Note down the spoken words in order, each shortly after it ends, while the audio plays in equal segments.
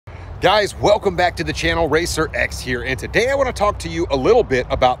Guys, welcome back to the channel. Racer X here, and today I want to talk to you a little bit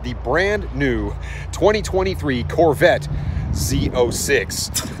about the brand new 2023 Corvette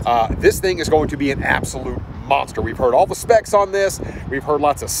Z06. This thing is going to be an absolute monster. We've heard all the specs on this. We've heard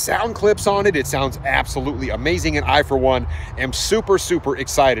lots of sound clips on it. It sounds absolutely amazing, and I, for one, am super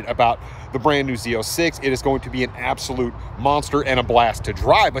excited about the brand new Z06. It is going to be an absolute monster and a blast to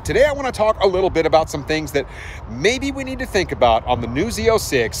drive. But today I want to talk a little bit about some things that maybe we need to think about on the new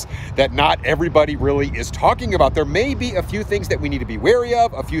Z06 that not everybody really is talking about. There may be a few things that we need to be wary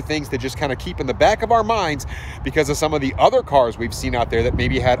of, a few things that just kind of keep in the back of our minds because of some of the other cars we've seen out there that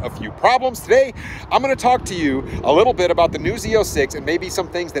maybe had a few problems. Today, I'm going to talk to you a little bit about the new Z06 and maybe some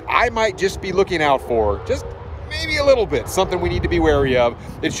things that I might just be looking out for, just maybe a little bit, something we need to be wary of.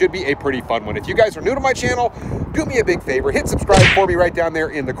 It should be a pretty fun one. If you guys are new to my channel, do me a big favor, hit subscribe for me right down there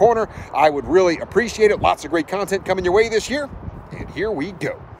in the corner. I would really appreciate it. Lots of great content coming your way this year, and here we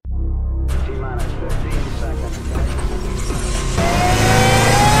go. T-minus 15 seconds.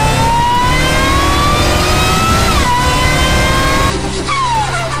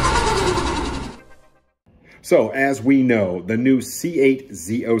 So, as we know, the new C8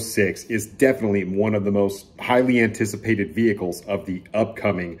 Z06 is definitely one of the most highly anticipated vehicles of the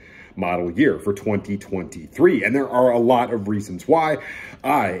upcoming model year for 2023. And there are a lot of reasons why.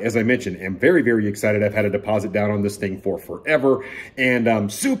 I, as I mentioned, am very excited. I've had a deposit down on this thing for forever, and I'm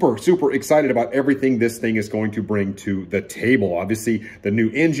super excited about everything this thing is going to bring to the table. Obviously, the new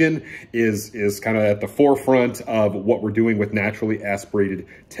engine is kind of at the forefront of what we're doing with naturally aspirated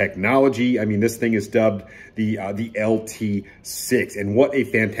technology. I mean, this thing is dubbed the LT6, and what a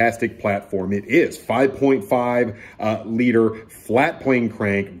fantastic platform it is. 5.5 liter flat plane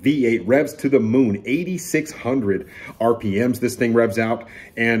crank V8, revs to the moon, 8,600 RPMs this thing revs out,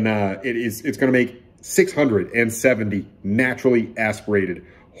 and it's going to make 670 naturally aspirated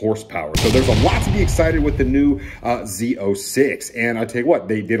horsepower. So there's a lot to be excited with the new Z06. And I tell you what,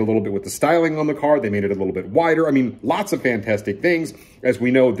 they did a little bit with the styling on the car. They made it a little bit wider. I mean, lots of fantastic things. As we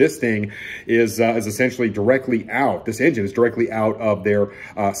know, this thing is essentially directly out. This engine is directly out of their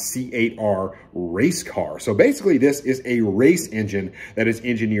C8R race car. So basically, this is a race engine that is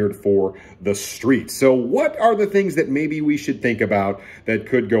engineered for the street. So what are the things that maybe we should think about that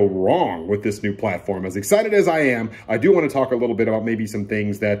could go wrong with this new platform? As excited as I am, I do want to talk a little bit about maybe some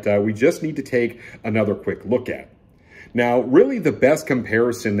things that we just need to take another quick look at. Now, really the best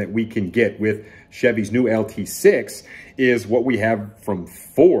comparison that we can get with Chevy's new LT6 is what we have from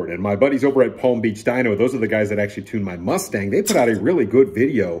Ford. And my buddies over at Palm Beach Dyno, those are the guys that actually tune my Mustang. They put out a really good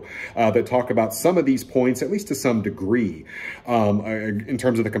video that talk about some of these points, at least to some degree, in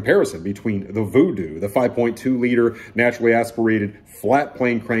terms of the comparison between the Voodoo, the 5.2 liter naturally aspirated flat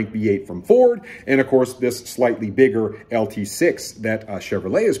plane crank V8 from Ford, and of course this slightly bigger LT6 that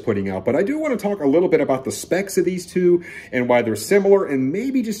Chevrolet is putting out. But I do want to talk a little bit about the specs of these two and why they're similar, and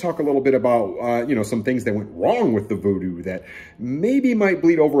maybe just talk a little bit about some things that went wrong with the Voodoo that maybe might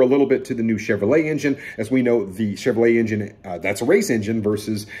bleed over a little bit to the new Chevrolet engine. As we know, the Chevrolet engine, that's a race engine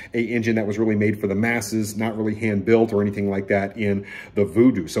versus a engine that was really made for the masses, not really hand-built or anything like that in the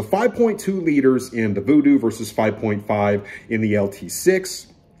Voodoo. So 5.2 liters in the Voodoo versus 5.5 in the LT6.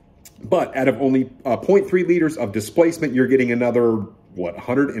 But out of only 0.3 liters of displacement, you're getting another,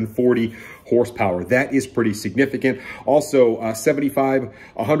 140 horsepower. That is pretty significant. Also,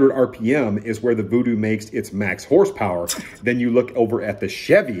 7,500 RPM is where the Voodoo makes its max horsepower. Then you look over at the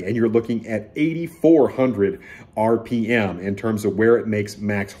Chevy and you're looking at 8,400 RPM in terms of where it makes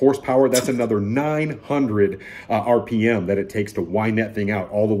max horsepower. That's another 900 RPM that it takes to wind that thing out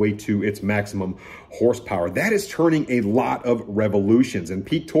all the way to its maximum horsepower. That is turning a lot of revolutions. And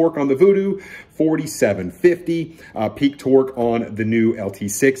peak torque on the Voodoo, 4,750. Peak torque on the new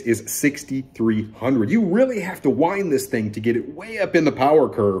LT6 is 6,300. You really have to wind this thing to get it way up in the power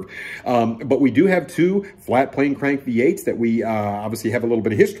curve. But we do have two flat plane crank V8s that we obviously have a little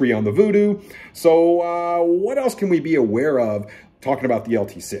bit of history on the Voodoo. So what else can we be aware of talking about the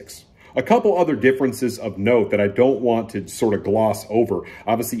LT6? A couple other differences of note that I don't want to sort of gloss over.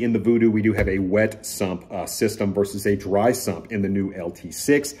 Obviously, in the Voodoo, we do have a wet sump system versus a dry sump in the new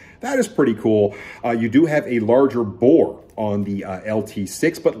LT6. That is pretty cool. You do have a larger bore on the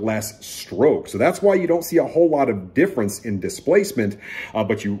LT6, but less stroke. So that's why you don't see a whole lot of difference in displacement,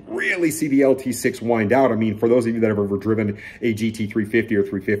 but you really see the LT6 wind out. I mean, for those of you that have ever driven a GT350 or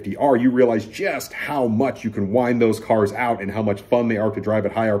 350R, you realize just how much you can wind those cars out and how much fun they are to drive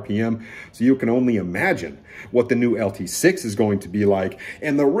at high RPM. So you can only imagine what the new LT6 is going to be like.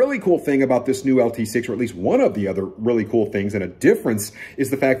 And the really cool thing about this new LT6, or at least one of the other really cool things and a difference,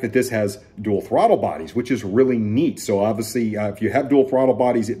 is the fact that this has dual throttle bodies, which is really neat. So obviously Obviously, if you have dual throttle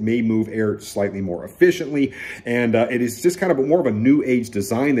bodies, it may move air slightly more efficiently. And it is just kind of more of a new age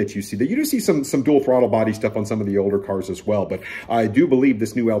design that you see. That you do see some dual throttle body stuff on some of the older cars as well. But I do believe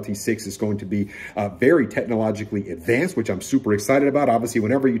this new LT6 is going to be very technologically advanced, which I'm super excited about. Obviously,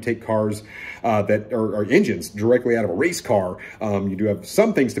 whenever you take cars that are engines directly out of a race car, you do have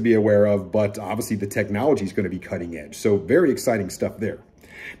some things to be aware of, but obviously the technology is going to be cutting edge. So very exciting stuff there.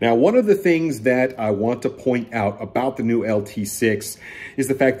 Now, one of the things that I want to point out about the new LT6 is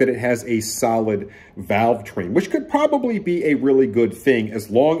the fact that it has a solid valve train, which could probably be a really good thing as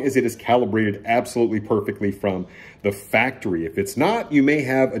long as it is calibrated absolutely perfectly from the factory. If it's not, you may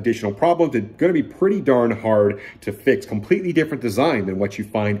have additional problems. It's going to be pretty darn hard to fix. Completely different design than what you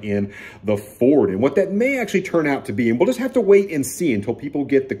find in the Ford. And what that may actually turn out to be, and we'll just have to wait and see until people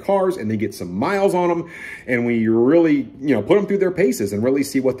get the cars and they get some miles on them, and we really, put them through their paces and really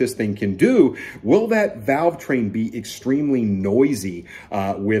see what this thing can do. Will that valve train be extremely noisy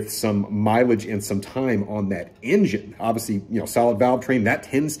with some mileage and some time on that engine? Obviously, solid valve train, that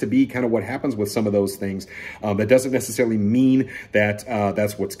tends to be kind of what happens with some of those things. That doesn't necessarily mean that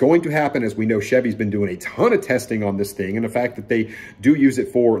that's what's going to happen. As we know, Chevy's been doing a ton of testing on this thing, and the fact that they do use it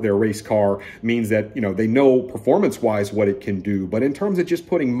for their race car means that, they know performance-wise what it can do. But in terms of just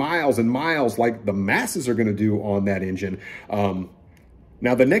putting miles and miles like the masses are going to do on that engine,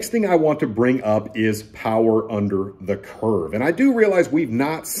 now, the next thing I want to bring up is power under the curve. And I do realize we've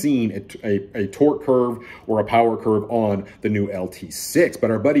not seen a torque curve or a power curve on the new LT6, but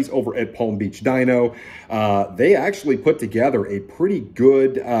our buddies over at Palm Beach Dyno, they actually put together a pretty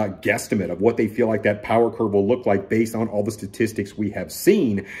good guesstimate of what they feel like that power curve will look like based on all the statistics we have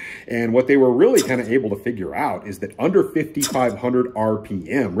seen. And what they were really kind of able to figure out is that under 5,500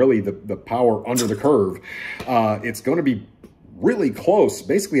 RPM, really the power under the curve, it's going to be really close,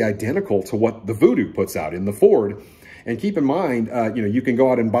 basically identical to what the Voodoo puts out in the Ford. And keep in mind, you can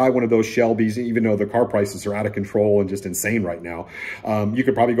go out and buy one of those Shelbys, even though the car prices are out of control and just insane right now. You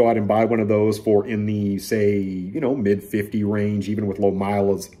could probably go out and buy one of those for in the, say, mid 50 range, even with low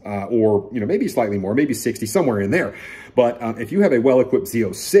mileage, or, maybe slightly more, maybe 60, somewhere in there. But if you have a well-equipped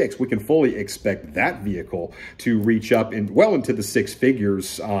Z06, we can fully expect that vehicle to reach up well into the six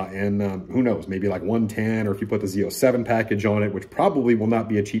figures, and who knows, maybe like 110, or if you put the Z07 package on it, which probably will not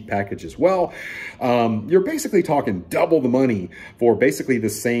be a cheap package as well. You're basically talking double the money for basically the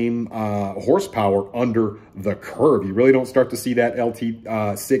same horsepower under the curve. You really don't start to see that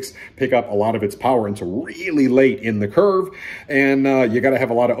LT6 pick up a lot of its power until really late in the curve, and you got to have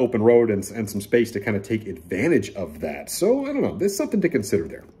a lot of open road and some space to kind of take advantage of that. So, I don't know, there's something to consider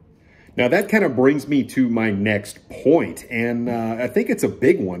there. Now, that kind of brings me to my next point, and I think it's a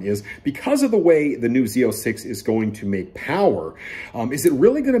big one, is because of the way the new Z06 is going to make power, is it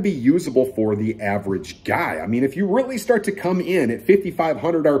really going to be usable for the average guy? I mean, if you really start to come in at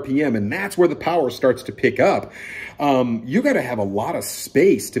 5,500 RPM, and that's where the power starts to pick up, you got to have a lot of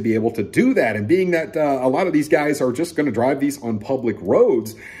space to be able to do that. And being that a lot of these guys are just going to drive these on public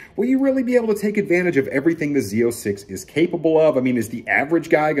roads, will you really be able to take advantage of everything the Z06 is capable of? I mean, is the average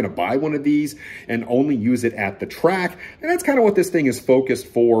guy going to buy one of these and only use it at the track? And that's kind of what this thing is focused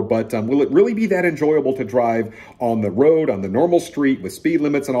for, but will it really be that enjoyable to drive on the road, on the normal street with speed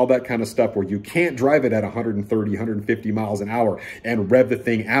limits and all that kind of stuff where you can't drive it at 130, 150 miles an hour and rev the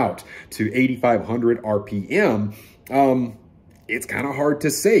thing out to 8,500 RPM? It's kind of hard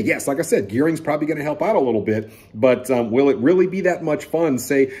to say. Yes, like I said, gearing's probably going to help out a little bit, but will it really be that much fun,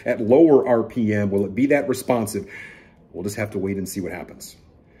 say, at lower RPM? Will it be that responsive? We'll just have to wait and see what happens.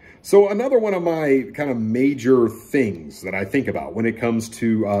 So another one of my kind of major things that I think about when it comes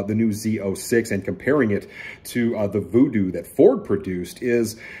to the new Z06 and comparing it to the Voodoo that Ford produced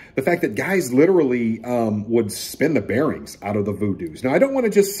is the fact that guys literally would spin the bearings out of the Voodoos. Now, I don't want to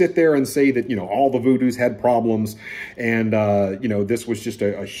just sit there and say that, all the Voodoos had problems and, this was just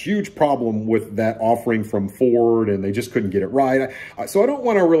a huge problem with that offering from Ford and they just couldn't get it right. So I don't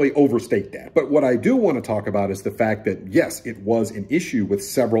want to really overstate that. But what I do want to talk about is the fact that, yes, it was an issue with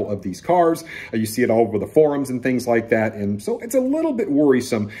several of these cars. You see it all over the forums and things like that. And so it's a little bit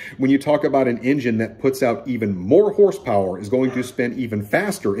worrisome when you talk about an engine that puts out even more horsepower, is going to spin even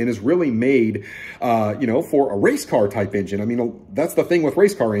faster, and is really made, for a race car type engine. I mean, that's the thing with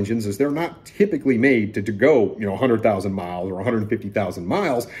race car engines, is they're not typically made to go, 100,000 miles or 150,000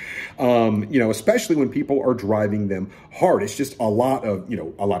 miles, especially when people are driving them hard. It's just a lot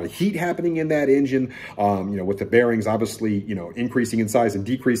of heat happening in that engine, with the bearings, obviously, increasing in size and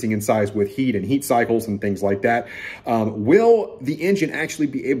decreasing in size with heat and heat cycles and things like that. Will the engine actually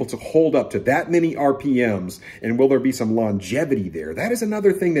be able to hold up to that many RPMs, and will there be some longevity there? That is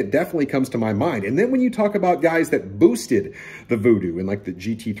another thing thing that definitely comes to my mind. And then when you talk about guys that boosted the Voodoo in like the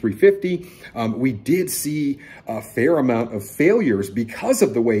GT350, we did see a fair amount of failures because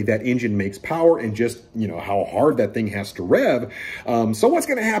of the way that engine makes power and just, you know, how hard that thing has to rev. So what's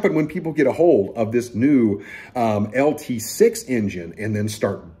going to happen when people get a hold of this new LT6 engine and then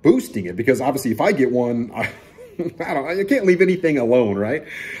start boosting it? Because obviously if I get one, I can't leave anything alone, right?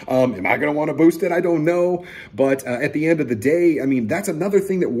 Am I going to want to boost it? I don't know. But at the end of the day, I mean, that's another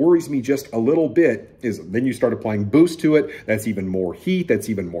thing that worries me just a little bit is then you start applying boost to it. That's even more heat. That's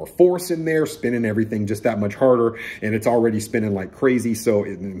even more force in there, spinning everything just that much harder. And it's already spinning like crazy. So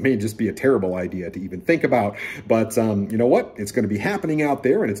it may just be a terrible idea to even think about. But you know what? It's going to be happening out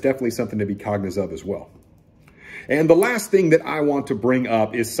there, and it's definitely something to be cognizant of as well. And the last thing that I want to bring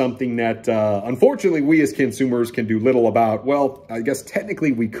up is something that, unfortunately, we as consumers can do little about. Well, I guess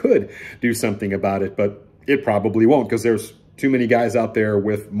technically we could do something about it, but it probably won't because there's too many guys out there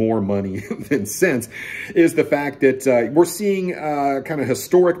with more money than sense, is the fact that we're seeing kind of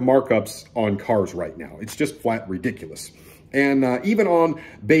historic markups on cars right now. It's just flat ridiculous. And even on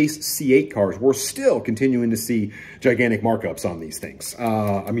base C8 cars, we're still continuing to see gigantic markups on these things.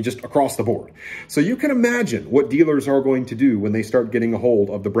 I mean, just across the board. So you can imagine what dealers are going to do when they start getting a hold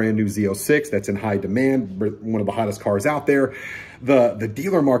of the brand new Z06 that's in high demand, one of the hottest cars out there. The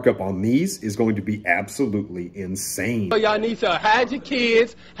dealer markup on these is going to be absolutely insane. So y'all need to hide your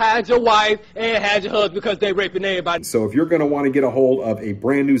kids, hide your wife, and hide your husband because they raping everybody. So if you're going to want to get a hold of a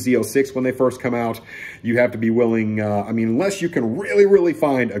brand new Z06 when they first come out, you have to be willing, I mean, unless you can really, really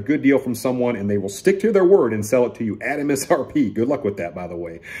find a good deal from someone and they will stick to their word and sell it to you at MSRP. Good luck with that, by the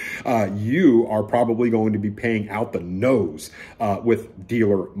way. You are probably going to be paying out the nose with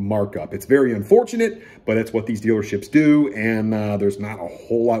dealer markup. It's very unfortunate, but it's what these dealerships do. And there's not a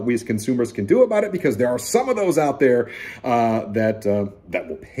whole lot we as consumers can do about it because there are some of those out there that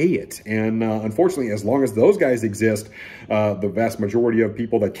will pay it. And unfortunately, as long as those guys exist, the vast majority of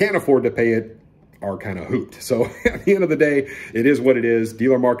people that can't afford to pay it are kind of hooped. So at the end of the day, it is what it is.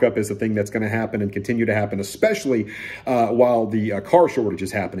 Dealer markup is the thing that's going to happen and continue to happen, especially while the car shortage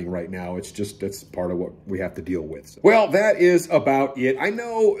is happening right now. It's part of what we have to deal with. So, well, that is about it. I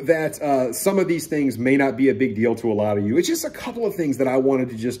know that some of these things may not be a big deal to a lot of you. It's just a couple of things that I wanted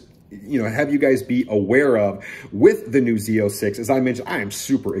to just, you know, have you guys be aware of with the new Z06. As I mentioned, I am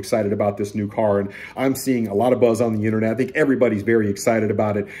super excited about this new car, and I'm seeing a lot of buzz on the internet. I think everybody's very excited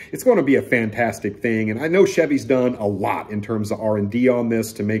about it. It's going to be a fantastic thing, and I know Chevy's done a lot in terms of R&D on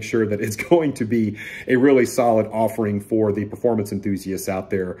this to make sure that it's going to be a really solid offering for the performance enthusiasts out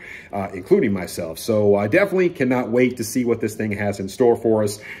there, including myself. So I definitely cannot wait to see what this thing has in store for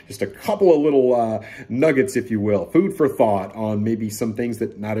us. Just a couple of little nuggets, if you will, food for thought on maybe some things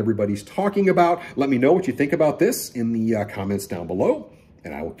that not everybody's talking about. Let me know what you think about this in the comments down below,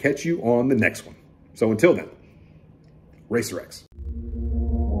 and I will catch you on the next one. So until then, Racer X.